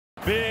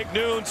Big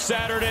Noon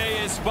Saturday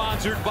is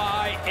sponsored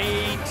by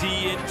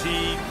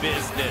AT&T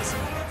Business.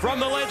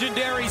 From the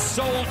legendary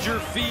Soldier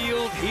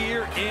Field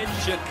here in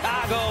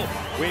Chicago,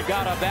 we've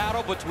got a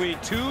battle between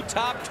two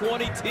top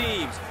 20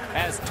 teams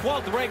as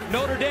 12th ranked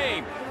Notre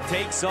Dame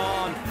takes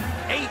on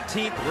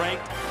 18th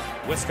ranked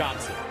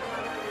Wisconsin.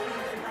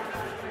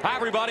 Hi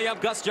everybody, I'm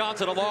Gus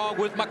Johnson along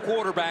with my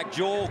quarterback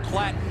Joel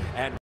Klatt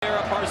and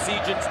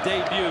Parsegian's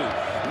debut.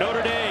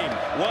 Notre Dame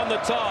won the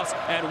toss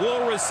and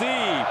will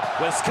receive.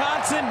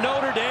 Wisconsin,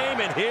 Notre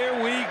Dame, and here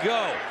we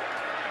go.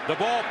 The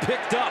ball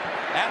picked up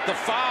at the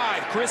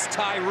 5. Chris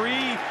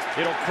Tyree.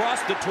 It'll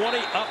cross the 20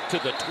 up to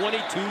the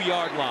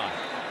 22-yard line.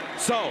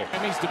 So,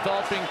 and he's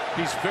developing.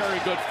 He's very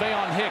good.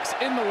 Faion Hicks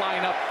in the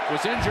lineup.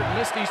 Was injured,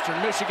 missed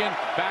Eastern Michigan.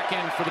 Back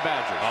in for the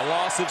Badgers. A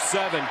loss of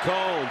 7.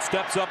 Cone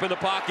steps up in the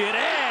pocket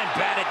and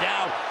batted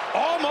down.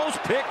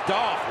 Almost picked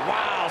off.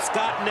 Wow,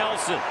 Scott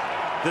Nelson,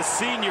 the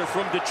senior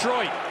from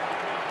Detroit,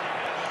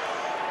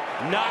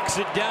 knocks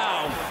it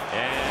down,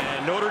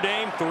 and Notre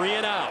Dame 3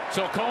 and out.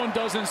 So Cone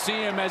doesn't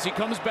see him as he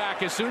comes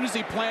back. As soon as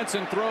he plants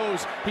and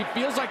throws, he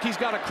feels like he's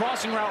got a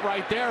crossing route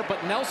right there,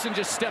 but Nelson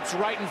just steps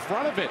right in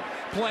front of it,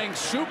 playing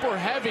super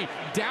heavy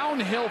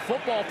downhill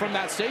football from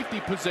that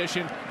safety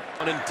position.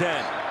 1 and 10.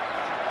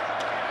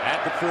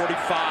 At the 45,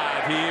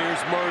 here's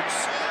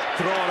Mertz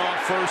throwing on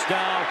first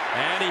down,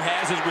 and he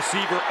has his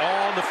receiver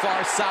on the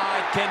far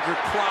side. Kendrick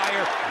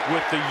Pryor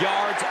with the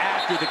yards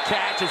after the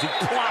catch as he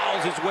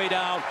plows his way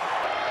down.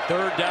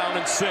 3rd down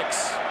and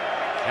 6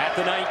 at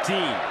the 19.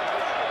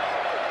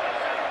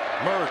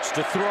 Mertz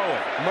to throw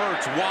it.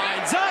 Mertz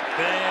winds up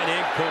and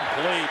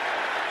incomplete.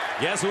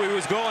 Guess who he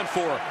was going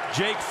for?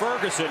 Jake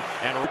Ferguson,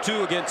 and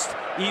 2 against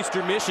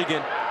Eastern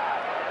Michigan,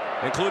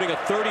 including a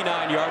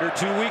 39-yarder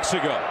 2 weeks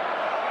ago.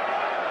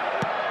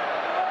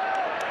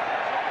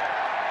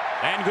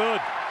 And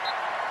good.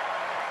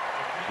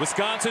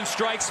 Wisconsin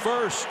strikes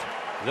first.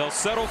 They'll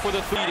settle for the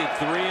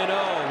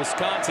 3-0.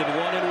 Wisconsin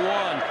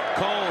 1-1.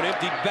 Cone,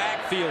 empty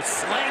backfield,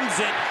 slings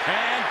it,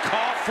 and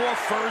caught for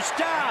first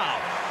down.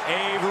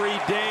 Avery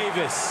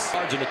Davis.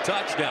 And a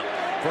touchdown.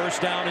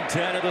 First down and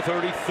 10 of the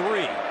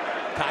 33.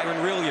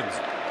 Kyron Williams.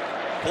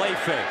 Play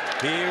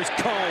fake. Here's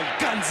Cone.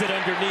 Guns it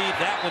underneath.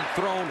 That one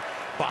thrown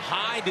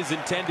behind his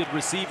intended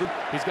receiver.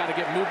 He's got to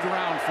get moved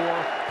around for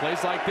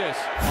plays like this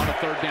on a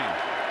 3rd down.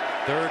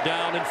 3rd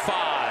down and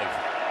 5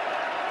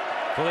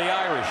 for the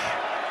Irish.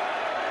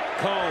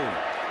 Cone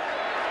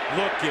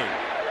looking.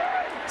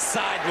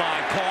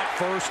 Sideline caught.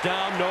 First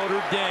down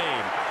Notre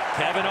Dame.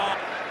 Kevin off.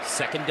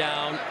 2nd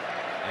down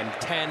and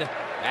 10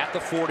 at the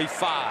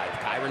 45.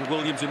 Kyron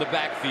Williams in the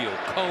backfield.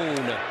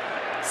 Cone.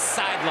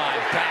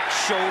 Sideline back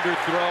shoulder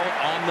throw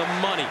on the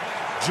money.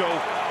 Joe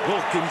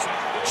Wilkins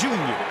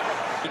Jr.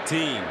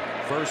 18.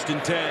 1st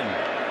and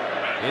 10.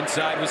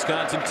 Inside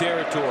Wisconsin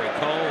territory.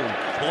 Cone,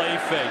 play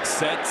fake,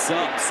 sets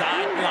up,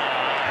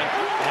 sideline,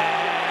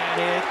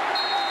 and it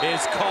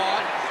is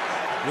caught.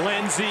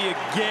 Lindsey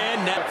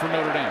again. Net for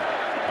Notre Dame.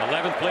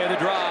 11th play of the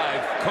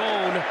drive.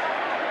 Cone,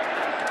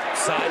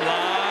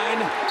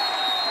 sideline,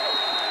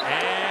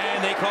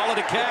 and they call it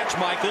a catch.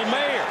 Michael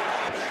Mayer.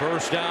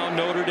 First down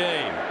Notre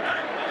Dame.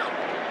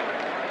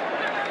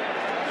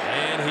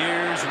 And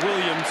here's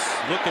Williams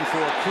looking for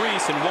a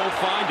crease and won't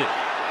find it.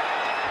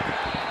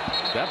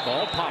 That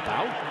ball pop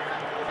out.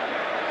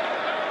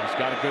 He's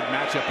got a good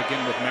matchup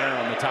again with Mayer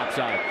on the top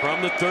side.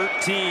 From the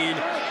 13,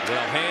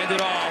 they'll hand it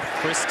off.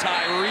 Chris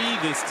Tyree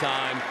this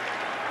time.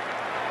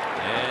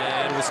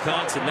 And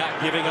Wisconsin not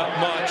giving up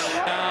much.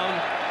 Down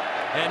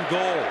and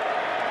goal.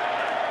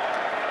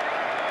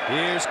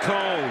 Here's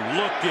Cone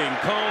looking.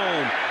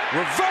 Cone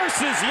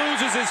reverses,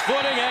 loses his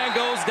footing, and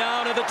goes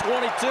down to the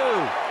 22.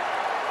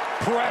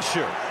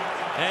 Pressure,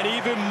 and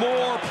even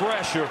more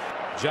pressure.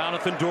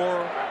 Jonathan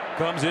Dorr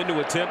comes in to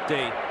attempt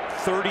a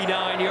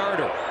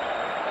 39-yarder.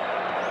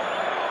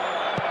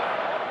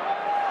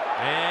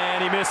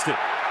 And he missed it.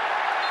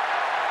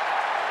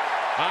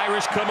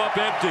 Irish come up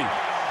empty.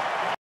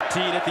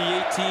 18 at the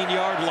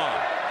 18-yard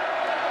line.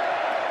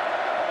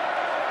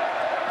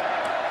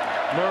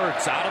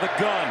 Mertz out of the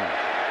gun.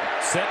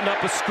 Setting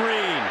up a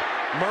screen.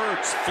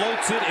 Mertz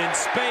floats it in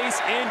space.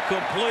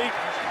 Incomplete.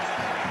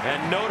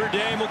 And Notre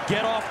Dame will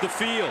get off the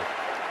field,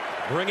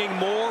 bringing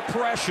more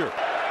pressure.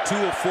 2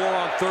 of 4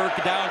 on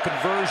 3rd down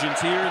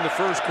conversions here in the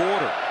 1st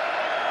quarter.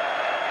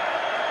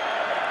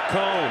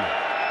 Cone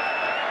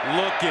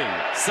looking,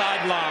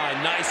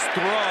 sideline, nice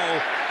throw.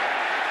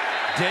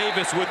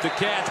 Davis with the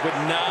catch, but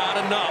not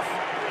enough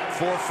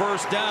for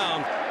first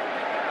down.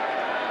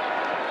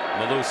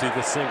 Malusi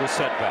the single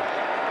setback.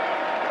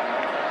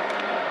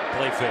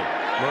 Play fake.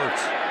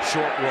 Mertz,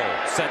 short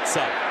roll, sets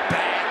up,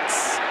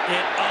 backs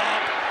it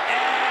up,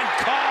 and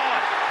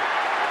caught.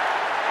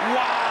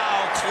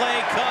 Wow,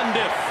 Clay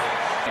Cundiff.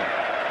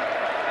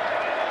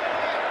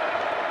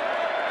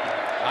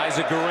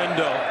 Isaac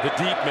Garendo, the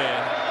deep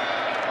man.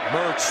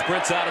 Mertz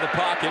sprints out of the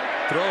pocket,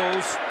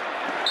 throws,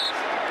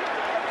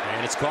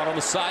 and it's caught on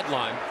the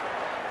sideline.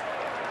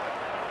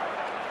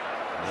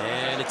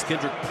 And it's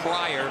Kendrick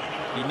Pryor.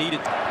 He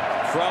needed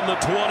from the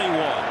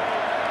 21.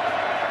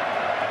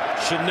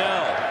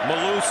 Chanel,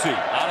 Malusi,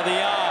 out of the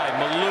eye,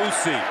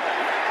 Malusi.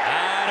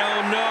 I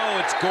don't know,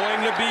 it's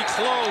going to be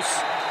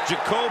close.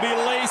 Jacoby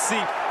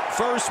Lacey,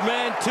 first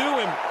man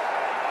to him.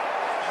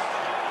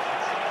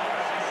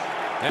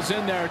 Is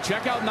in there.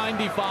 Check out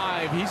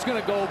 95. He's going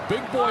to go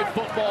big boy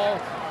football.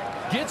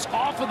 Gets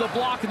off of the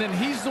block, and then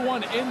he's the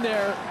one in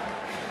there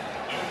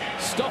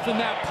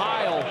stuffing that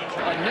pile.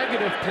 A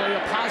negative play,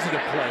 a positive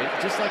play,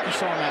 just like you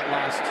saw in that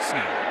last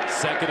snap.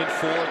 2nd and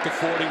 4 at the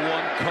 41,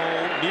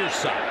 Cone near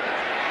side.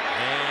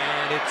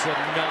 And it's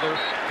another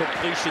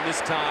completion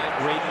this time.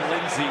 Braden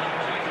Lindsey.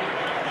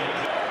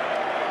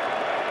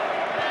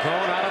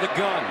 Cone out of the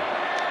gun.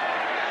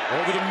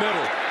 Over the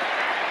middle.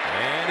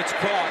 And it's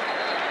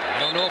caught. I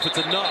don't know if it's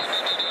enough.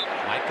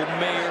 Michael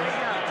Mayer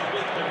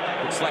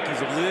looks like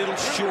he's a little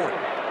short.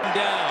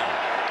 Down.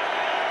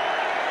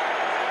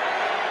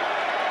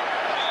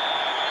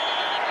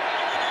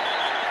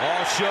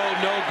 All show,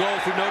 no goal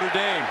for Notre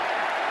Dame.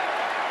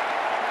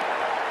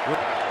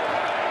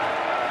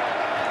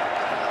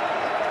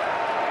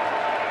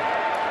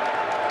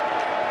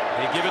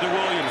 They give it to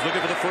Williams,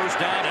 looking for the first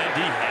down, and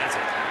he has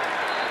it.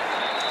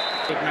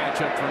 Good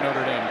matchup for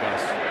Notre Dame,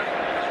 guys.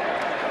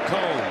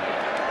 Cone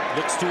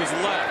looks to his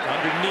left,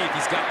 underneath,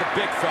 he's got the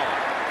big fella,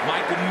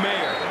 Michael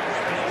Mayer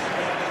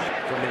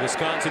from the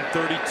Wisconsin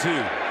 32.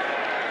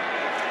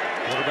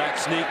 Quarterback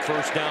sneak,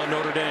 first down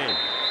Notre Dame.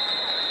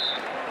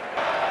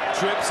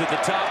 Trips at the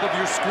top of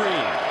your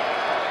screen.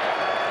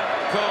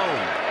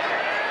 Cone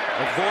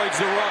avoids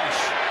the rush,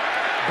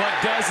 but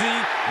does he?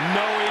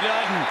 No, he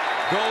doesn't.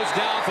 Goes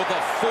down for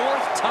the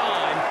 4th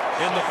time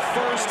in the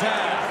first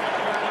half.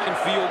 And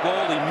field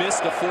goal, he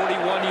missed a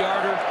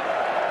 41-yarder.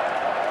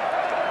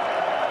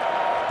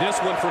 This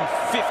one from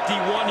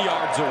 51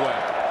 yards away.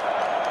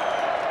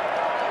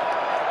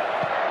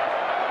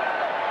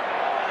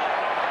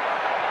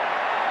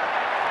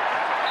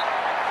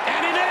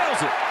 And he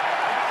nails it.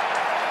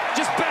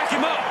 Just back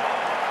him up.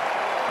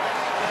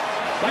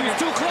 Like he's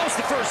too close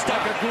to first down.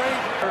 Like a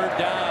great 3rd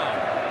down.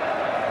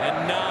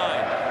 And 9.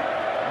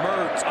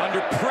 Mertz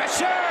under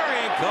pressure.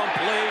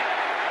 Incomplete.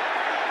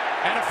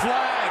 And a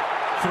flag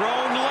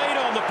thrown late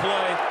on the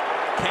play.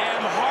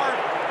 Cam Hart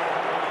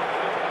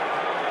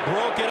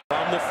broke it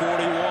from the 41.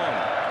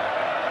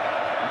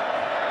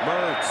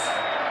 Mertz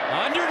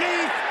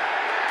underneath,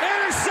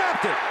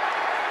 intercepted.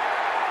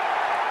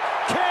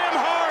 Cam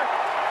Hart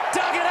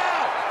dug it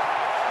out,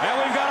 and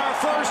we've got our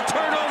first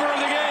turnover of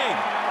the game.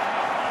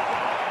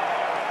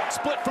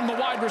 Split from the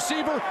wide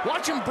receiver.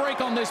 Watch him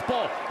break on this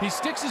ball. He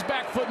sticks his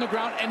back foot in the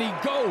ground, and he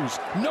goes.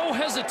 No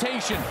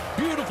hesitation.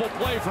 Beautiful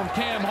play from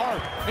Cam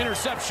Hart.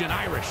 Interception,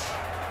 Irish.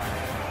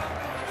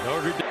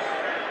 Notre Dame.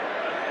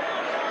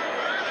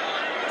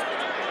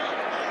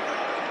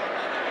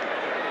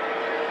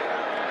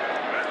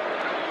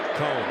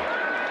 Cone.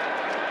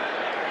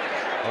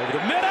 Over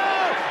the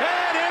middle,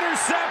 and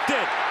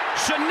intercepted.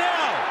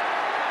 Chanel.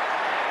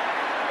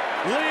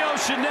 Leo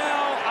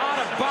Chanel out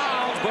of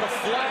bounds, but a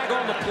flag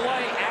on the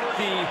play at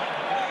the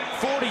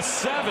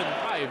 47.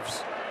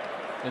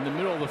 In the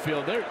middle of the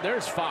field,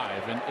 there's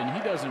 5, and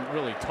he doesn't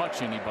really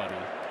touch anybody,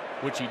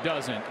 which he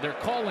doesn't. They're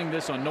calling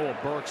this on Noah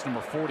Burks,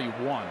 number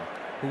 41,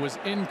 who was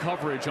in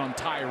coverage on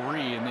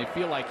Tyree, and they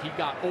feel like he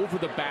got over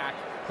the back,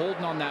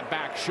 holding on that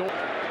back shoulder.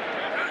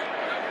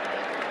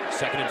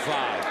 2nd and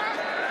 5.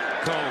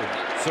 Cone,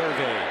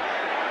 survey.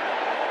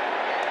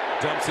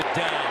 Dumps it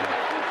down.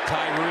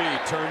 Tyree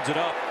turns it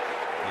up.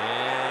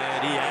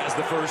 And he has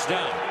the first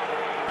down.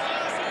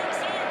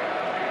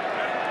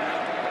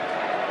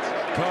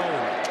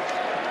 Cone.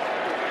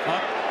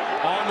 Up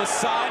on the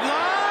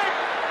sideline.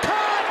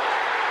 Caught!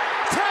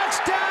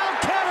 Touchdown,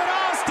 Kevin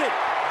Austin!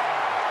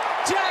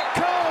 Jack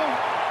Cone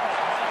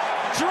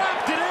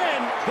dropped it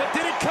in, but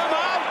did it come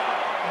out?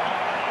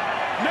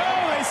 No,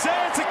 they say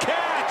it's a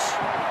catch.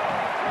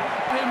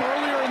 Him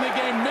earlier in the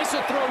game, miss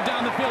a throw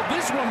down the field.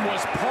 This one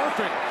was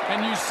perfect,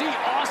 and you see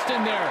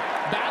Austin there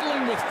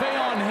battling with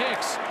Fayon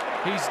Hicks.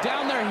 He's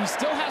down there. He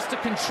still has to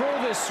control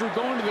this through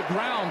going to the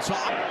ground.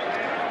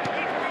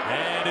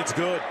 And it's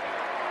good.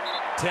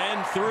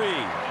 10-3,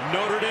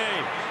 Notre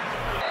Dame.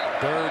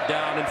 3rd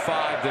down and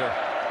 5 there.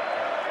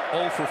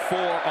 0 for 4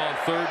 on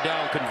 3rd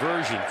down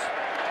conversions.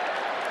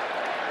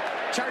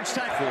 Charge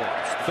time for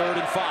us. 3rd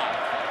and 5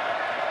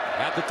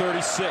 at the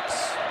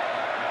 36.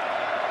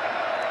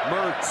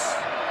 Mertz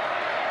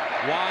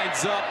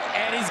winds up,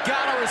 and he's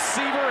got a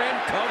receiver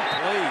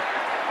incomplete.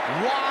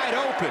 Wide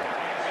open.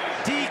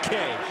 DK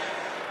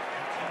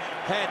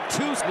had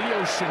 2.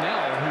 Leo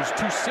Chanel, who's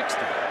 260.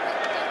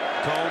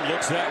 Cone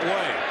looks that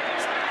way,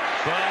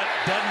 but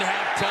doesn't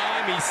have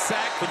time. He's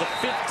sacked for the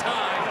 5th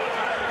time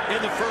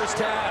in the first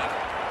half.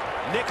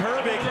 Nick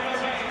Herbig.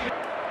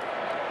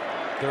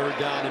 3rd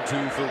down and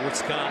 2 for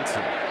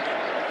Wisconsin.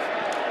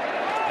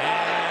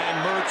 And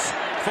Mertz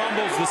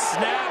fumbles the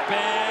snap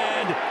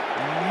and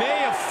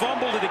may have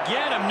fumbled it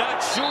again. I'm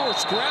not sure.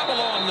 Scrabble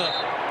on the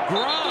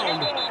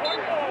ground.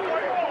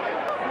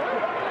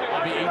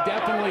 He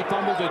definitely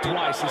fumbled it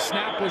twice. The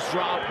snap was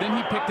dropped, then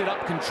he picked it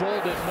up,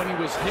 controlled it when he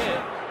was hit.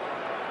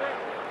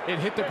 it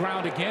hit the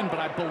ground again, but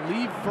I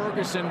believe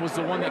Ferguson was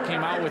the one that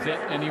came out with it,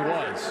 and he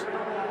was.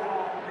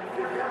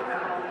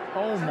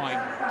 Oh my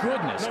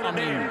goodness. Notre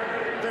Dame,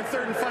 their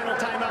third and final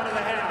timeout of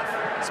the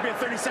half. This will be a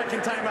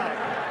 30-second timeout.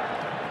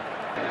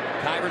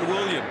 Kyron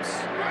Williams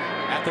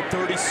at the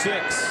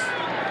 36.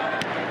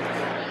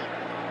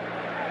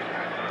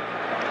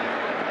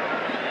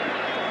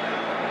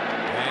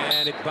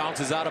 And it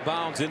bounces out of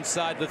bounds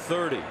inside the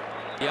 30.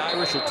 The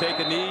Irish will take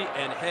a knee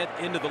and head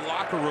into the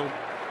locker room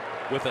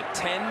with a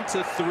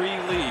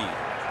 10-3 lead.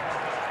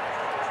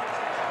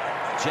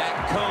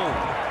 Jack Cohn.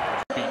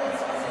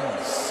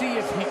 See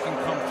if he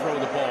can come throw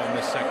the ball in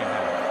this second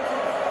half.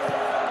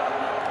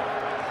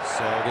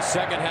 So the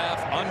second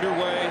half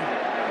underway.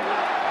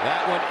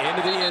 That one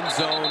into the end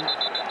zone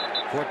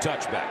for a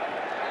touchback.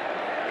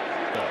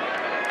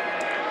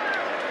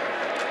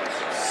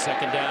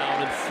 Second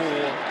down and 4.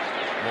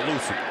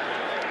 Malusi.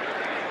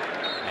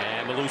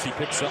 And Malusi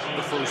picks up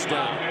the first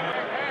down.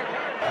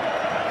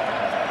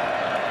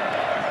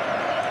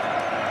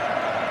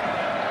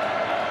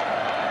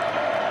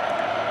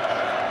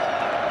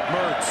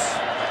 Mertz.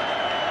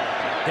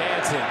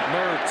 Dancing.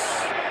 Mertz.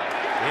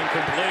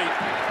 Incomplete.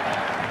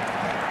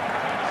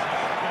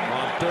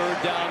 On third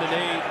down and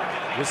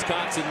 8.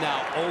 Wisconsin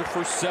now 0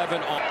 for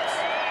 7 on.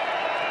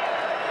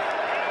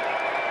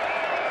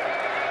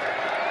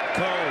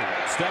 Cohn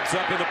steps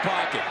up in the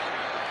pocket.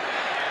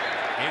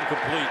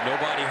 Incomplete.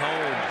 Nobody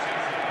home.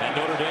 And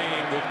Notre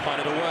Dame will punt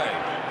it away.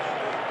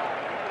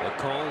 But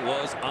Cohn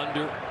was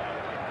under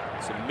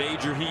some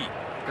major heat.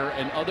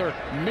 And other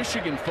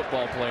Michigan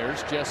football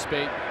players, Jeff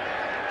Spate,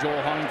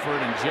 Joel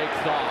Huntingford, and Jake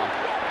Thaw.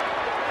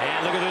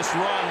 And look at this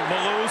run.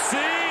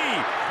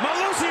 Malusi!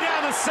 Malusi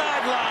down the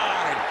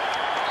sideline!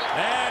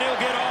 And he'll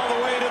get all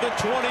the way to the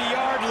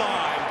 20-yard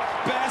line.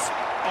 Best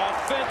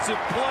offensive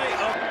play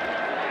of...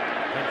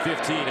 And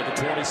 15 at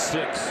the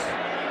 26.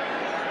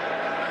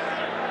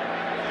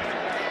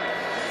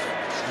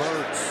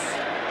 Mertz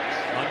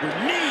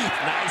underneath.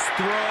 Nice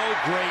throw.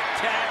 Great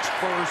catch.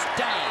 First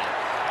down.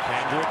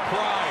 Kendrick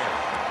Pryor.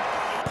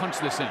 Punch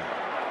this in.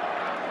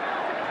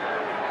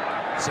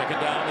 Second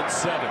down and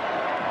 7.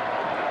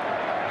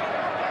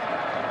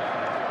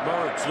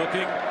 Mertz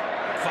looking.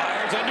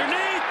 Fires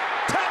underneath.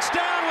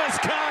 Touchdown,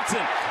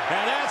 Wisconsin.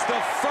 And that's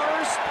the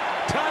first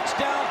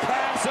touchdown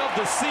pass of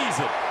the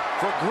season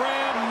for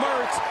Graham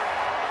Mertz.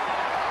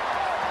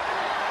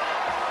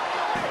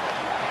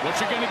 What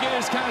you're going to get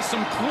is kind of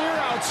some clear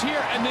outs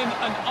here and then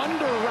an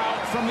under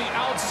route from the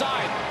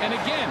outside. And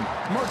again,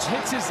 Mertz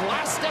hits his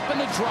last step in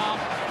the drop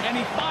and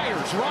he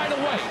fires right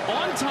away,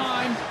 on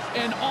time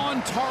and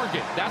on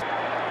target. That's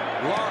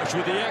Large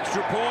with the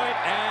extra point,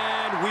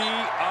 and we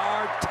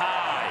are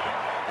tied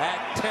at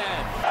 10.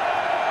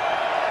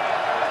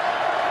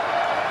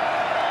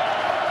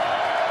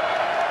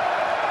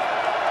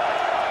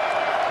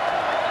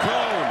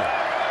 Cohn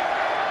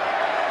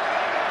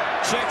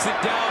checks it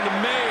down to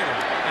Mayer,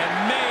 and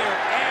Mayer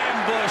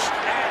ambushed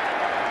at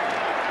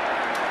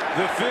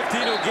the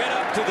 15. Will get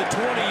up to the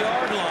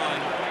 20-yard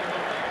line.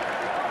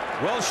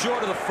 Well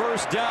short of the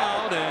first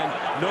down,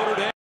 and Notre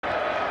Dame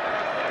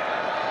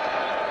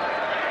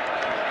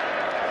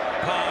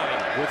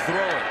will throw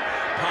it.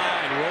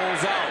 Pine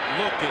rolls out,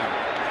 looking.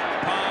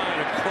 Pine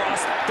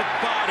across the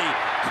body.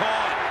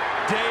 Caught.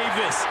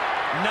 Davis.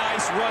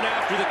 Nice run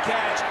after the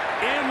catch.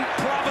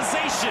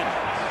 Improvisation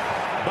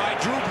by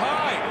Drew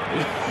Pine.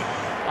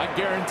 I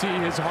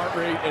guarantee his heart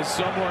rate is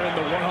somewhere in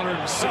the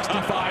 165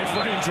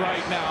 range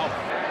right now.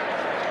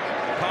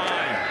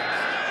 Pine.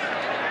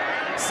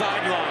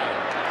 Sideline.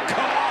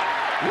 Caught.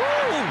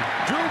 Woo!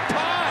 Drew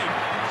Pine.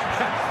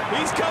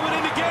 He's coming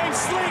into game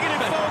slinging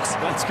it, folks.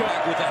 Let's go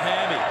with a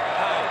hammy.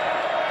 Out.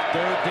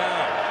 Third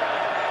down.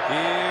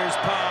 Here's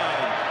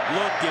Pine.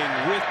 Looking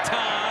with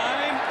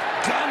time.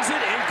 Guns it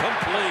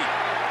incomplete.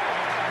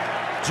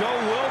 Joe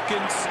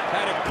Wilkins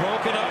had it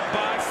broken up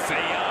by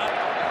Fayette.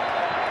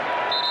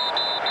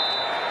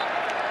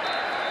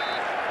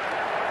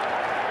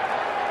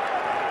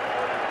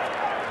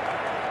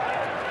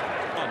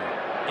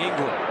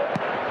 Ingram.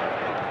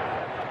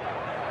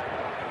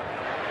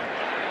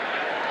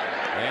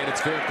 And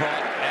it's fair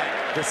caught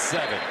at the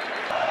 7.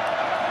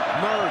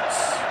 Mertz.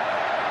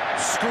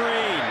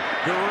 Screen.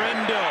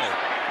 Garendo.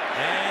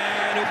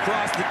 And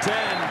across the 10.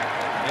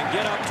 And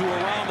get up to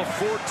around the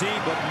 14,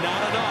 but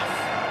not enough.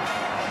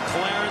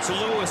 Clarence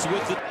Lewis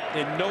with it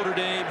in Notre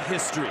Dame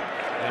history.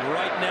 And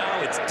right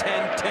now it's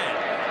 10-10.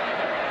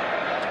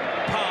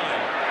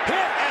 Pine.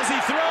 Hit as he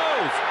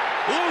throws.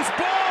 Loose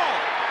ball.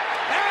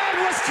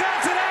 And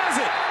Wisconsin has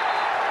it.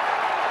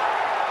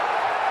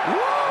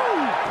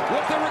 Woo!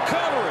 With the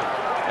recovery.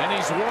 And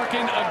he's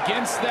working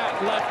against that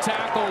left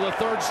tackle, the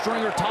third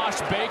stringer, Tosh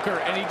Baker,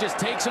 and he just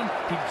takes him,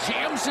 he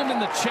jams him in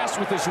the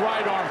chest with his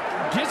right arm,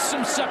 gets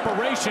some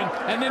separation,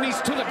 and then he's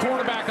to the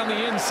quarterback on the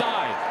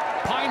inside.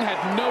 Pine had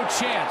no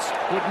chance,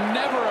 would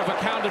never have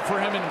accounted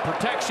for him in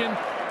protection,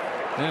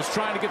 and is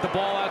trying to get the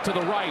ball out to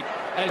the right.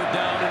 And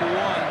down and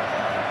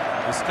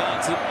 1.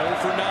 Wisconsin 0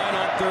 for 9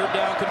 on third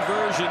down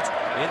conversions.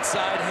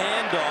 Inside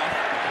handoff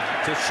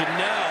to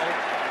Chanel,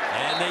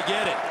 and they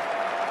get it.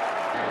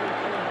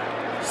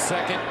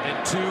 2nd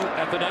and 2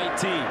 at the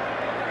 19.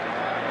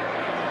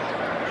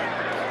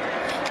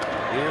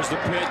 Here's the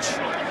pitch.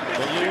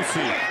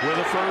 Belusi with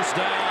a first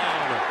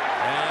down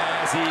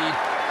as he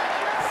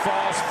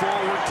falls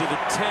forward to the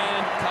 10.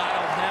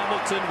 Kyle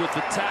Hamilton with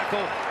the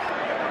tackle.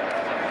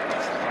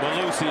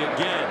 Belusi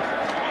again.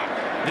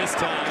 This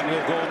time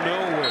will go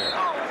nowhere.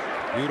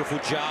 Beautiful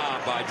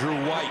job by Drew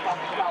White.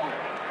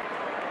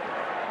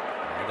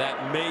 And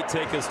that may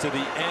take us to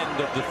the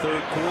end of the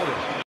 3rd quarter.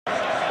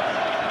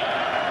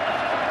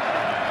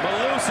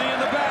 Belusi in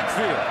the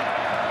backfield.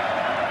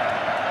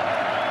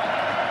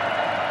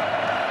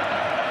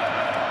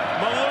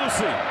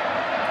 Belusi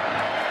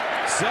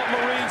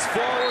submarines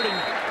forward and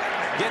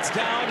gets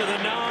down to the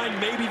 9,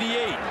 maybe the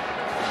 8.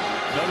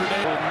 Notre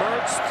Dame.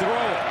 Mertz throw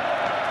it.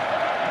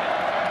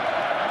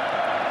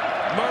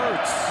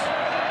 Mertz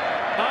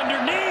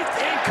underneath,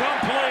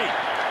 incomplete.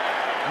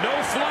 No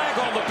flag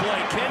on the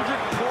play.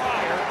 Kendrick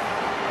Pryor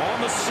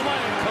on the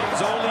slant,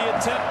 comes only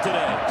attempt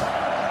today.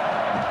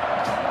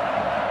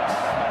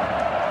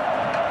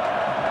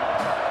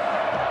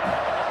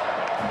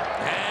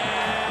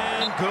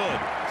 And good.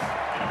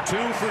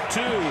 2 for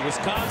 2.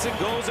 Wisconsin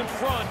goes in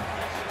front.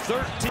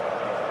 13.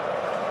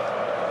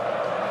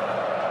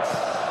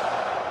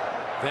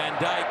 Van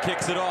Dyke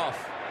kicks it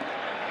off.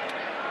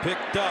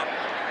 Picked up.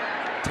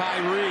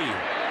 Tyree.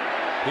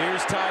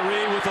 Here's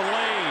Tyree with a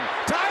lane.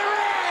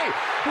 Tyree!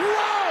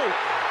 Whoa!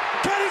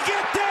 Can he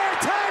get there?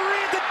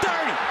 Tyree at the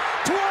 30,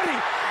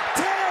 20,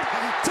 10,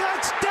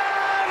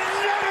 touchdown,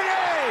 Notre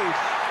Dame!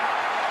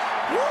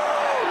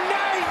 Woo!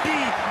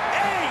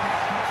 98!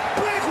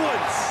 Big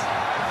ones!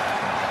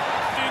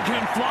 It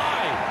can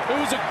fly. It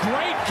was a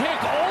great kick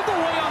all the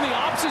way on the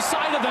opposite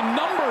side of the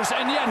numbers,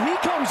 and yet he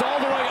comes all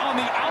the way on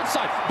the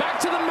outside, back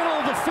to the middle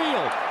of the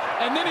field.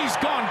 And then he's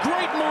gone.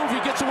 Great move.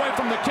 He gets away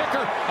from the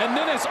kicker. And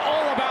then it's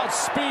all about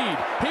speed.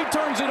 He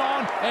turns it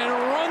on and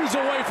runs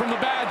away from the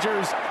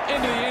Badgers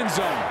into the end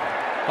zone.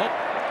 Oh,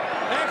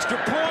 extra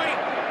point.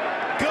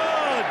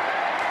 Good.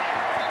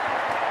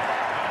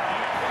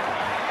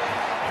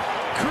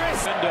 Chris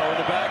Endo in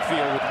the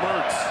backfield with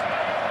Mertz.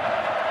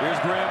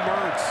 Here's Graham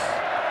Mertz.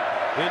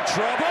 In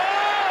trouble.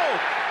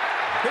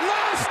 He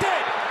lost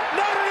it.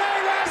 Notre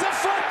Dame has a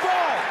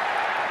football.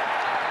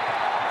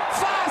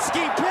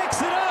 Foskey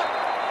picks it up.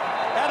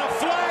 And a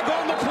flag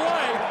on the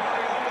play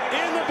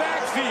in the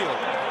backfield.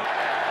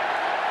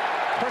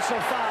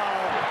 Personal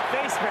foul,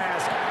 face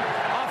mask,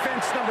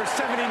 offense number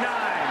 79.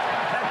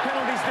 That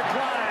penalty's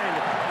declined.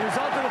 The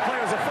result of the play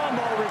was a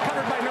fumble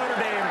recovered by Notre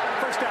Dame.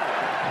 First down.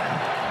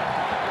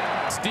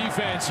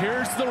 Defense.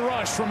 Here's the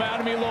rush from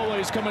Adam Ilole.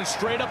 He's coming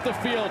straight up the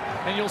field,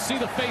 and you'll see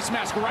the face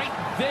mask right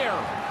there.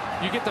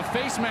 You get the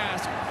face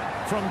mask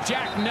from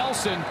Jack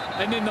Nelson,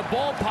 and then the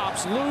ball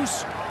pops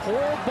loose.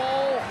 Poor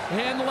ball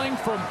handling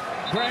from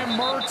Graham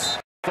Mertz.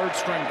 3rd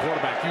string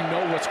quarterback. You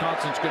know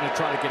Wisconsin's going to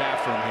try to get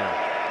after him here.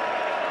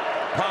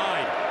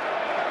 Pine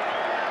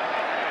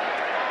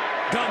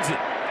guns it.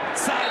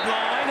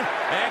 Sideline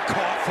and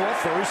caught for a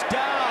first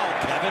down.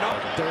 Kevin up.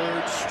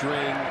 3rd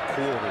string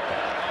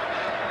quarterback.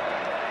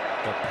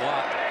 The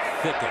plot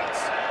thickens.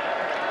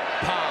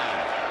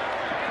 Pine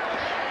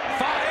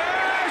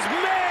fires.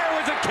 Mayer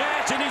with a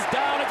catch, and he's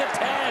down at the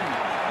 10.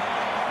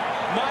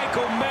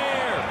 Michael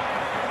Mayer.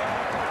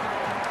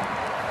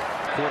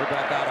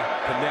 Quarterback out of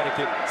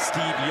Connecticut,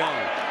 Steve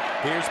Young.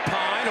 Here's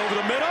Pine over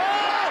the middle.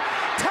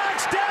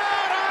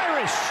 Touchdown,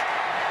 Irish.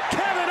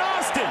 Kevin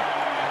Austin.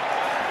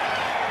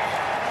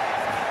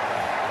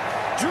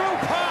 Drew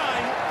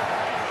Pine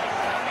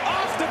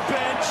off the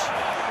bench.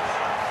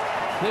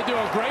 They do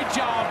a great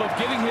job of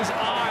getting his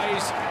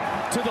eyes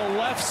to the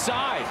left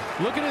side.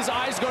 Look at his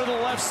eyes go to the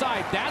left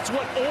side. That's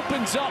what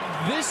opens up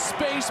this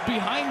space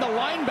behind the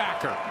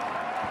linebacker.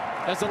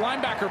 As the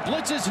linebacker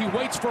blitzes, he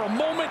waits for a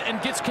moment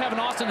and gets Kevin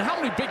Austin. How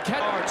many big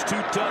catches?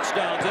 2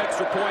 touchdowns,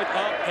 extra point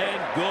up and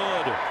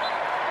good.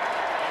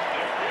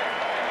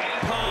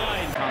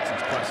 Pine.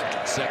 Wisconsin's pressing.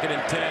 2nd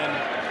and 10.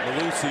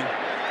 Belusi.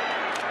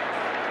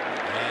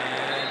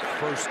 And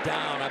first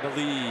down, I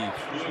believe.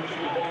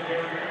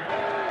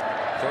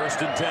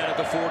 1st and 10 at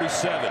the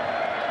 47.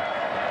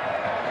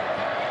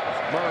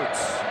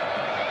 Mertz.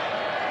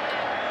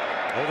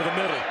 Over the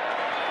middle.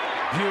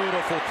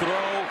 Beautiful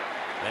throw.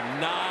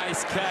 And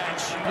nice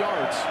catch.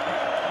 Yards.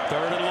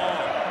 3rd and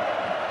long.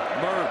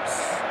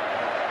 Mertz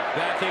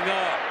backing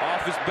up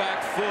off his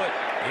back foot.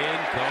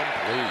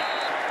 Incomplete.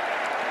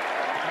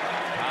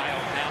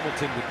 Kyle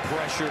Hamilton with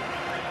pressure.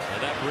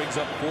 And that brings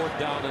up 4th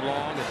down and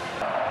long.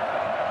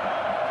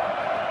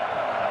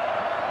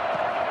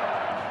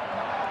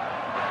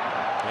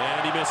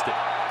 And he missed it.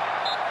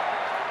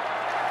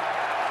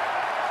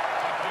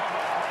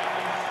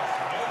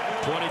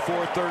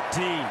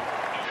 (24-13).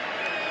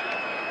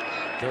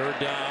 3rd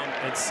down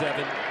and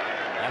 7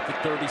 at the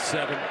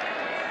 37.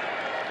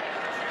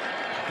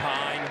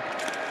 Pine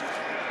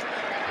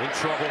in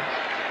trouble.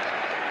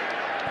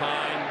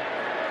 Pine.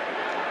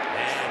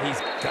 And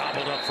he's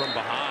gobbled up from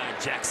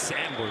behind. Jack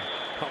Sandberg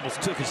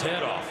almost took his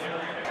head off.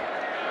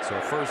 So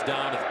 1st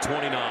down at the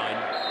 29.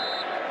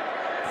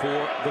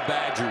 for the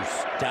Badgers.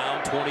 Down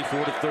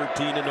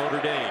 24-13 to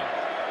Notre Dame.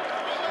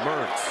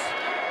 Mertz.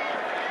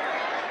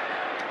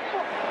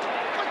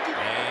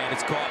 And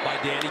it's caught by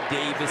Danny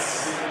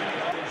Davis.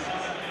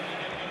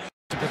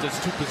 Because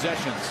it's 2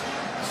 possessions.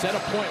 Set a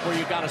point where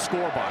you got to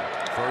score by.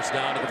 First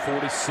down to the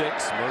 46.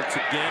 Mertz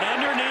again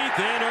underneath.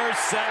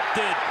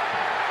 Intercepted.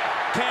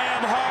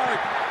 Cam Hart.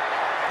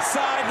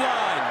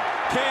 Sideline.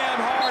 Cam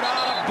Hart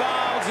out of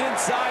bounds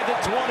inside the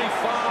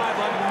 25.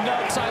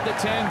 Inside the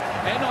 10.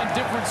 And on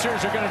different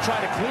series, they're going to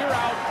try to clear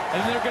out.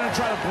 And they're going to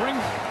try to bring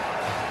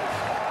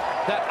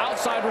that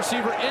outside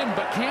receiver in.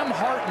 But Cam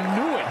Hart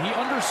knew it. He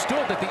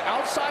understood that the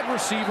outside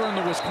receiver in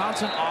the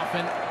Wisconsin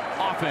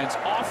offense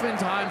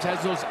oftentimes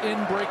has those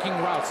in-breaking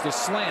routes, the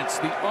slants,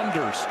 the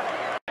unders.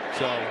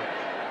 So,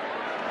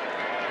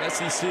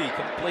 SEC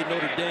can play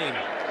Notre Dame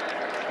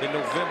in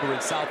November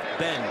in South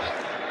Bend,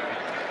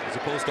 as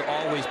opposed to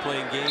always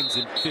playing games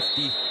in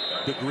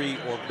 50-degree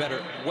or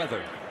better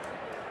weather.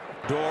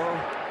 Dorr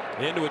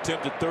into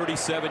attempted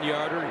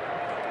 37-yarder.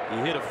 He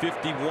hit a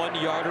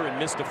 51-yarder and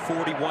missed a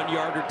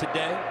 41-yarder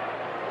today.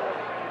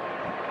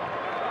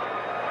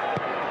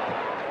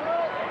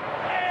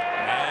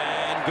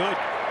 And good.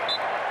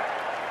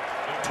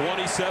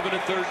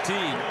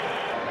 27-13.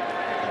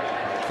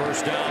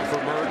 First down for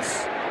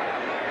Mertz.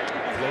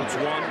 Floats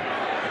one.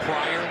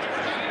 Pryor.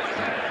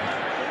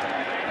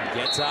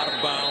 Gets out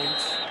of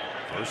bounds.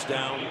 First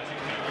down.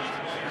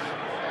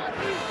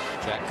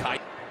 Jack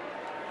Kite.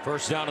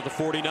 First down at the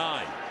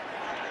 49.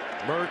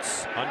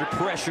 Mertz under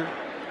pressure.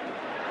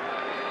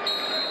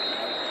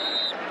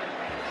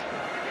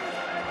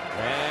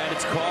 And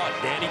it's caught.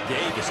 Danny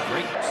Davis.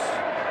 Great.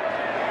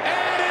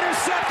 And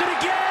intercepted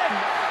again.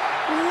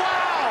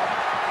 Wow.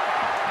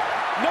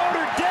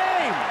 Notre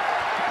Dame.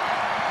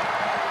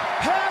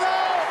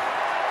 Hello.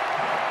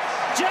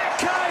 Jack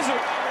Kaiser.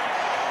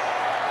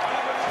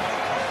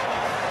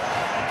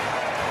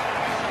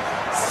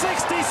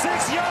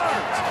 66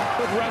 yards.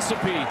 Good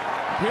recipe.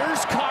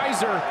 Here's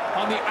Kaiser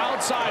on the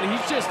outside.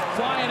 He's just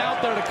flying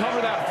out there to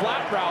cover that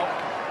flat route.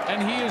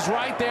 And he is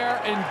right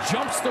there and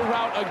jumps the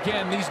route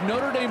again. These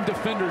Notre Dame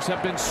defenders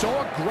have been so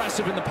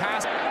aggressive in the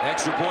past.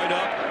 Extra point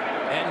up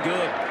and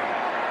good.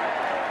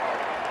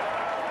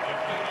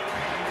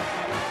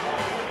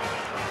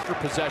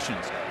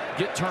 Possessions,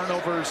 get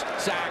turnovers,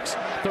 sacks,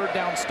 third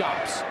down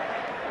stops.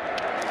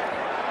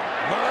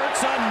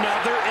 Mertz,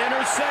 another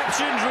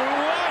interception. Drew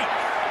White.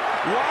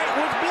 White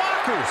with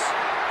blockers.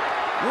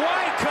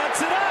 White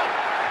cuts it up.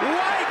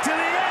 White to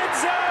the end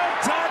zone.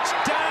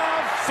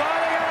 Touchdown,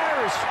 Fighting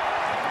Irish.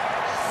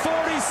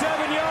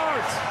 47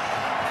 yards.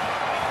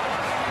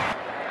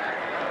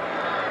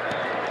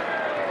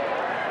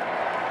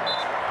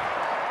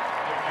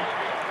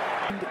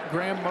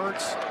 Graham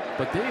Mertz,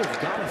 but they have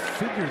got to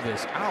figure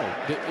this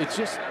out. It's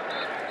just,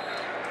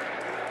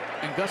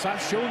 and Gus,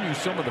 I've shown you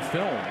some of the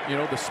film, you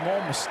know, the small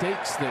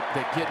mistakes that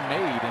get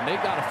made, and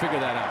they've got to figure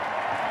that out.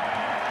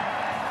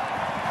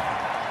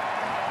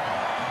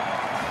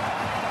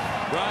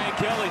 Brian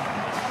Kelly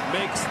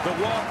makes the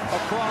walk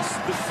across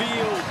the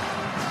field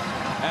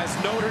as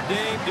Notre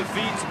Dame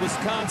defeats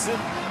Wisconsin.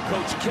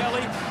 Coach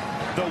Kelly,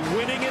 the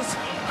winningest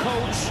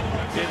coach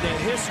in the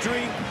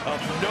history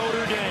of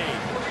Notre Dame.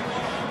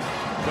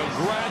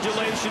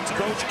 Congratulations,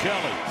 Coach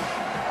Kelly.